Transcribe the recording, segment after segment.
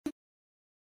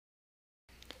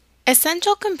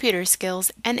Essential Computer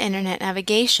Skills and Internet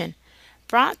Navigation,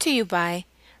 brought to you by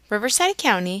Riverside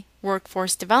County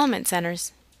Workforce Development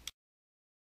Centers.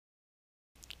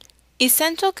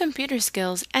 Essential Computer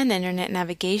Skills and Internet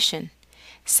Navigation.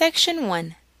 Section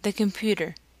 1. The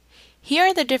Computer. Here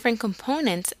are the different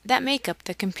components that make up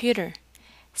the computer.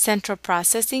 Central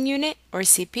Processing Unit, or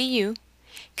CPU,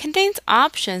 contains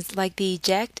options like the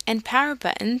eject and power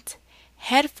buttons,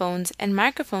 headphones and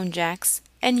microphone jacks,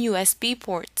 and USB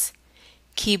ports,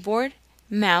 keyboard,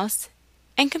 mouse,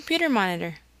 and computer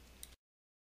monitor.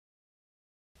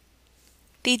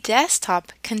 The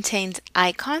desktop contains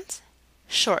icons,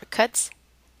 shortcuts,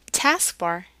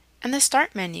 taskbar, and the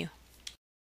Start menu.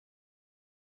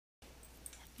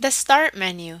 The Start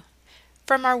menu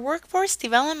from our Workforce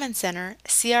Development Center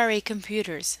CRA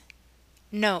computers.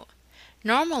 Note: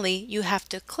 normally you have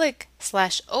to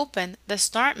click/open the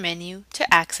Start menu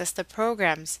to access the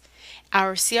programs.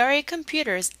 Our CRA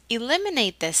computers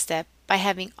eliminate this step by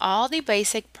having all the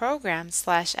basic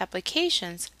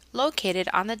programs/applications located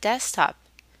on the desktop.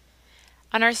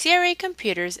 On our CRA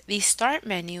computers, the Start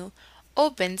menu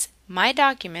opens My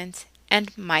Documents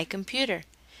and My Computer.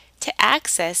 To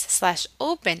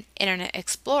access/open Internet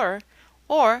Explorer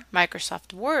or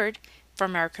Microsoft Word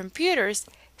from our computers,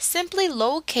 simply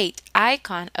locate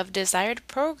icon of desired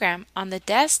program on the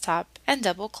desktop and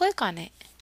double-click on it.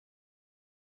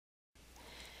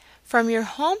 From your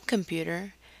home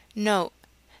computer, note: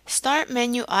 Start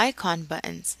menu icon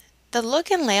buttons. The look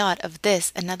and layout of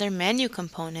this and other menu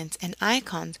components and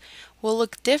icons will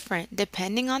look different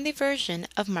depending on the version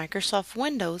of Microsoft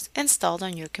Windows installed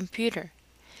on your computer.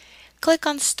 Click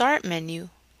on Start menu,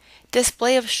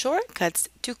 display of shortcuts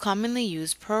to commonly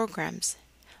used programs.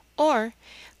 Or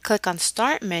click on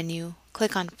Start menu,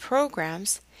 click on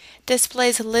Programs,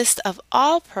 displays a list of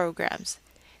all programs.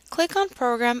 Click on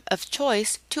Program of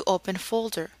choice to open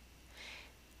folder.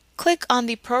 Click on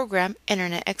the program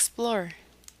Internet Explorer.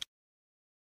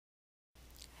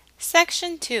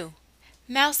 Section 2.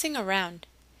 Mousing around.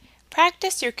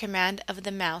 Practice your command of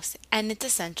the mouse and its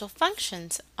essential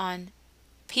functions on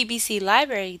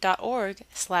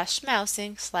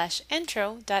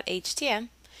pbclibrary.org/mousing/intro.htm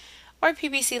or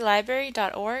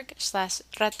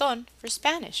pbclibrary.org/raton for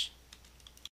Spanish.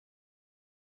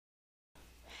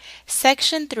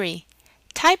 Section 3.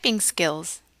 Typing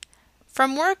Skills.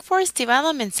 From Workforce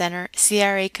Development Center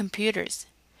CRA computers.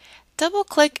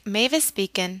 Double-click Mavis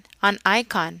Beacon on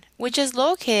icon, which is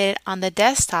located on the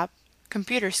desktop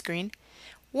computer screen.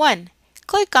 1.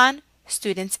 Click on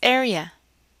Students Area.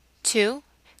 2.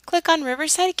 Click on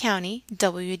Riverside County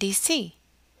WDC.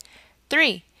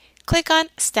 3. Click on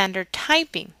Standard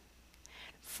Typing.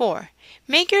 4.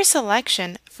 Make your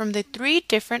selection from the 3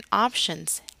 different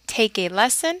options: Take a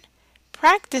Lesson,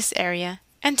 Practice Area,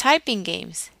 and Typing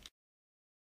Games.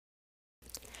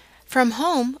 From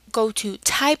home, go to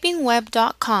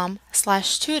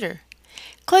typingweb.com/tutor.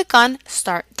 Click on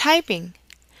Start Typing.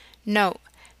 Note: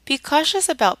 be cautious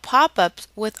about pop-ups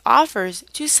with offers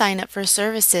to sign up for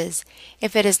services.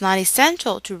 If it is not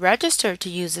essential to register to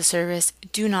use the service,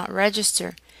 do not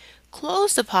register.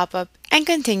 Close the pop-up and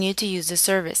continue to use the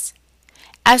service.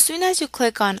 As soon as you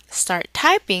click on Start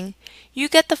Typing, you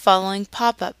get the following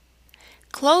pop-up.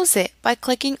 Close it by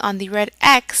clicking on the red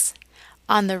X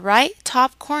on the right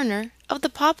top corner of the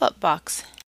pop-up box.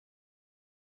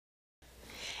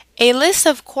 A list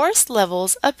of course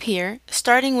levels appear,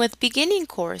 starting with Beginning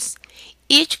Course.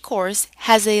 Each course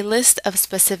has a list of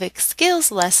specific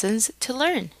skills lessons to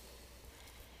learn.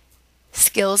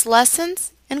 Skills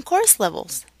lessons and course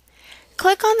levels.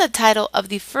 Click on the title of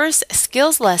the first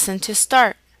skills lesson to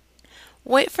start.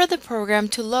 Wait for the program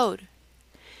to load.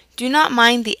 Do not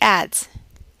mind the ads.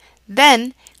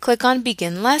 Then click on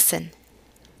Begin Lesson.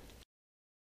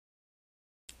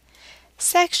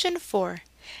 Section 4.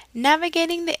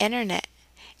 Navigating the Internet.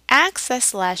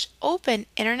 Access/open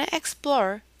Internet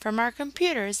Explorer from our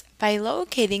computers by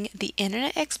locating the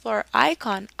Internet Explorer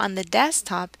icon on the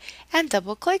desktop and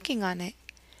double-clicking on it.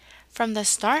 From the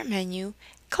Start menu,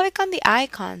 click on the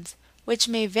icons, which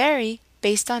may vary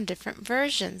based on different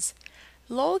versions.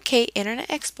 Locate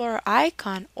Internet Explorer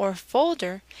icon or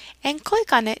folder and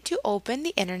click on it to open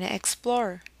the Internet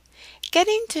Explorer.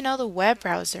 Getting to know the web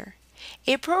browser.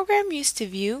 A program used to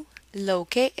view,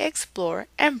 locate, explore,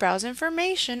 and browse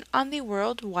information on the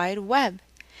World Wide Web.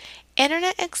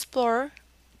 Internet Explorer,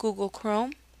 Google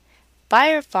Chrome,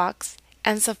 Firefox,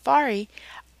 and Safari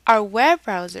are web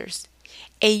browsers.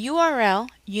 A URL,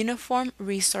 Uniform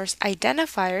Resource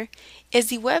Identifier, is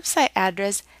the website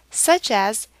address such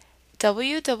as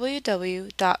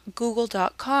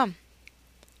www.google.com.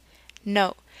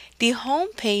 Note: The home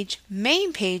page,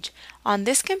 main page, on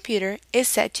this computer is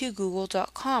set to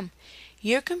google.com.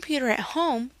 Your computer at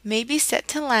home may be set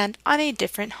to land on a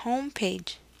different home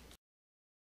page.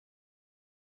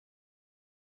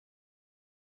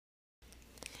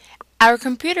 Our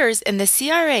computers in the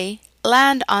CRA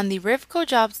land on the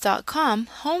rivcojobs.com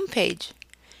homepage.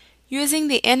 Using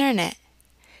the Internet.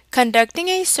 Conducting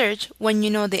a search when you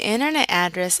know the Internet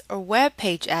address or web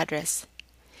page address.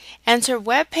 Enter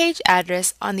web page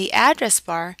address on the address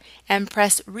bar and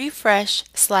press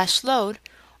refresh/load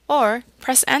or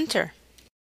press enter.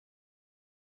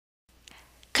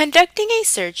 Conducting a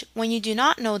search when you do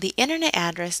not know the Internet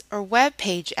address or web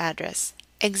page address.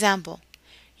 Example: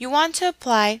 you want to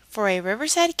apply for a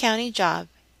Riverside County job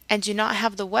and do not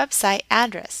have the website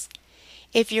address.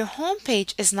 If your home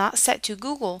page is not set to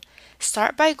Google,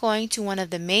 start by going to one of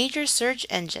the major search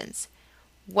engines,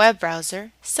 web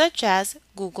browser such as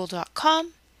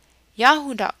google.com,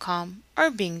 yahoo.com, or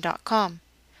bing.com.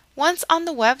 Once on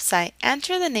the website,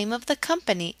 enter the name of the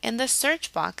company in the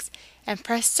search box and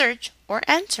press search or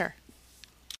enter.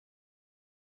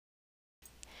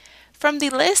 From the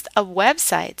list of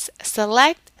websites,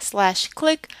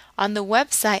 select/click on the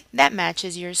website that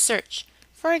matches your search.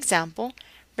 For example,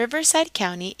 Riverside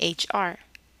County HR.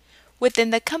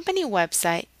 Within the company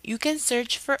website, you can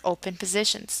search for open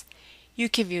positions. You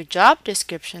can view job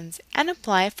descriptions and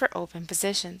apply for open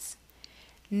positions.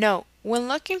 Note: when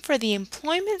looking for the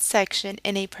employment section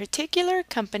in a particular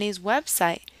company's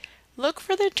website, look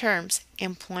for the terms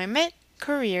employment,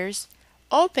 careers,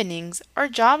 openings, or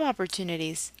job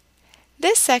opportunities.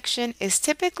 This section is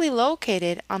typically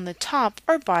located on the top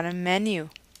or bottom menu.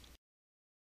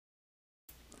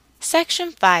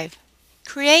 Section 5.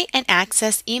 Create and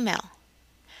access email.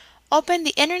 Open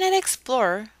the Internet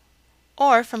Explorer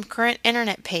or from current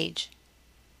Internet page.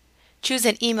 Choose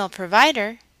an email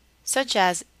provider such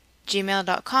as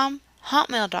gmail.com,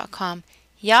 hotmail.com,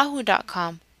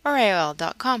 yahoo.com, or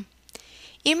AOL.com.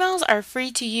 Emails are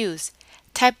free to use.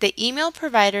 Type the email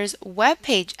provider's web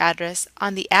page address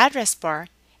on the address bar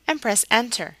and press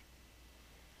enter.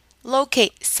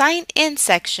 Locate Sign In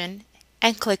section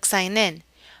and click Sign In.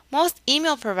 Most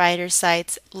email provider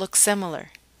sites look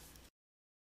similar.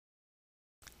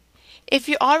 If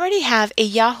you already have a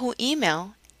Yahoo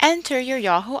email, enter your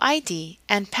Yahoo ID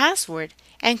and password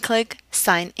and click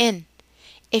Sign In.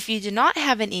 If you do not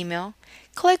have an email,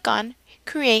 click on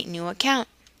Create New Account.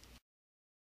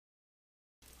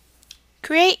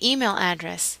 Create email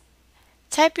address.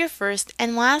 Type your first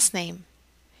and last name.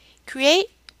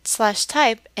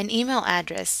 Create/type an email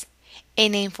address, a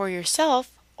name for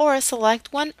yourself, or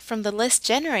select one from the list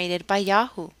generated by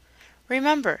Yahoo.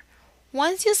 Remember,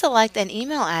 once you select an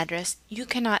email address, you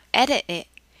cannot edit it.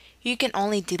 You can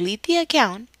only delete the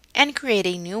account and create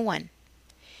a new one.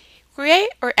 Create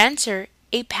or enter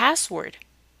a password.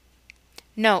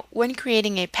 Note: when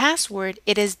creating a password,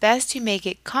 it is best to make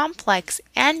it complex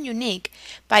and unique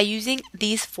by using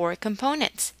these 4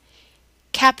 components: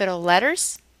 capital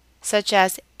letters, such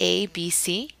as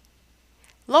ABC,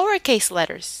 lowercase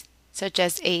letters, such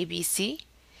as ABC,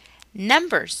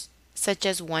 numbers, such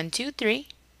as 1, 2, 3,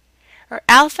 or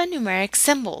alphanumeric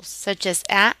symbols, such as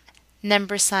 @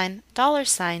 number sign,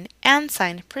 $, and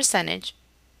sign, %,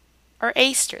 or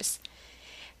asterisk.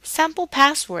 Sample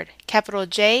password: capital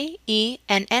J, E,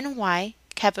 and NY,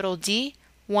 capital D,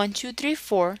 1, 2, 3,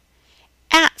 4,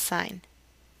 @.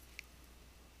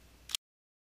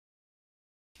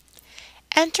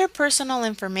 Enter personal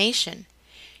information.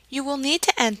 You will need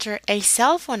to enter a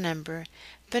cell phone number,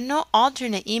 but no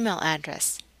alternate email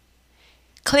address.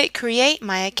 Click Create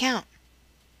My Account.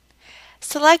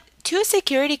 Select 2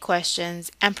 security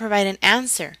questions and provide an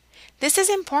answer. This is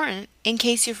important in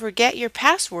case you forget your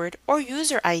password or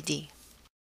user ID.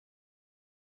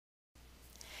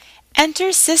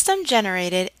 Enter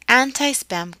system-generated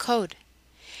anti-spam code.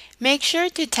 Make sure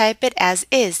to type it as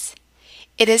is.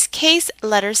 It is case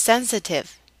letter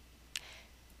sensitive.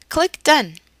 Click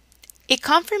Done. A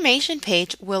confirmation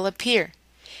page will appear.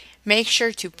 Make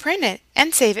sure to print it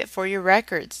and save it for your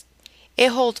records. It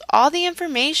holds all the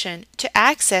information to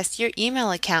access your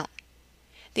email account.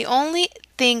 The only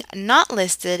thing not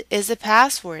listed is the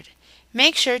password.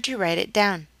 Make sure to write it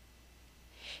down.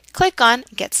 Click on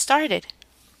Get Started.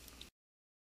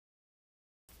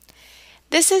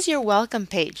 This is your welcome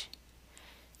page.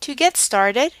 To get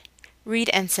started, read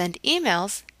and send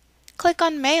emails, click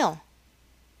on Mail.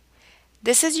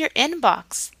 This is your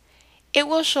inbox. It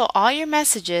will show all your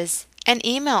messages and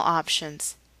email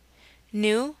options.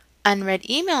 New, unread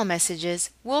email messages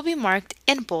will be marked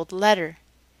in bold letter.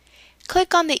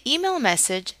 Click on the email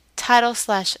message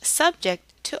title/subject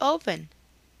to open.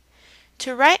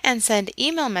 To write and send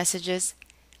email messages,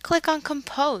 click on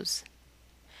Compose.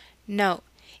 Note: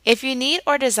 if you need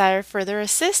or desire further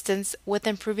assistance with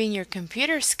improving your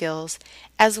computer skills,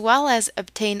 as well as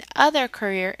obtain other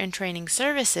career and training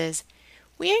services,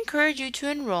 we encourage you to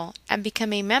enroll and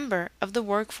become a member of the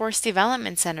Workforce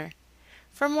Development Center.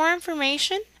 For more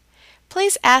information,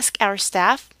 please ask our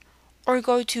staff or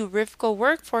go to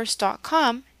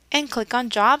rifcoworkforce.com and click on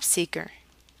Job Seeker.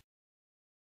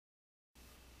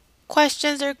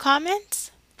 Questions or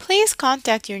comments? Please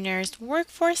contact your nearest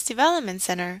Workforce Development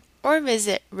Center or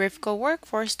visit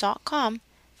rifcoworkforce.com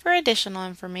for additional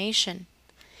information.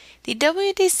 The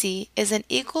WDC is an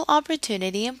equal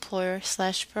opportunity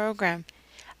employer/program.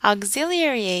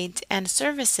 Auxiliary aids and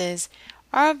services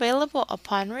are available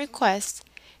upon request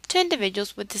to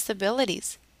individuals with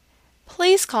disabilities.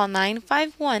 Please call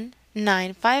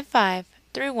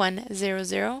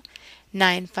 951-955-3100,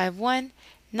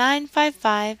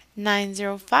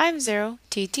 951-955-9050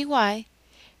 TTY,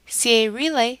 CA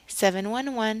Relay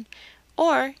 711,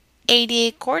 or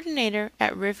ADA Coordinator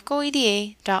at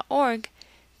rifcoeda.org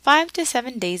 5 to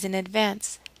 7 days in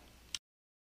advance.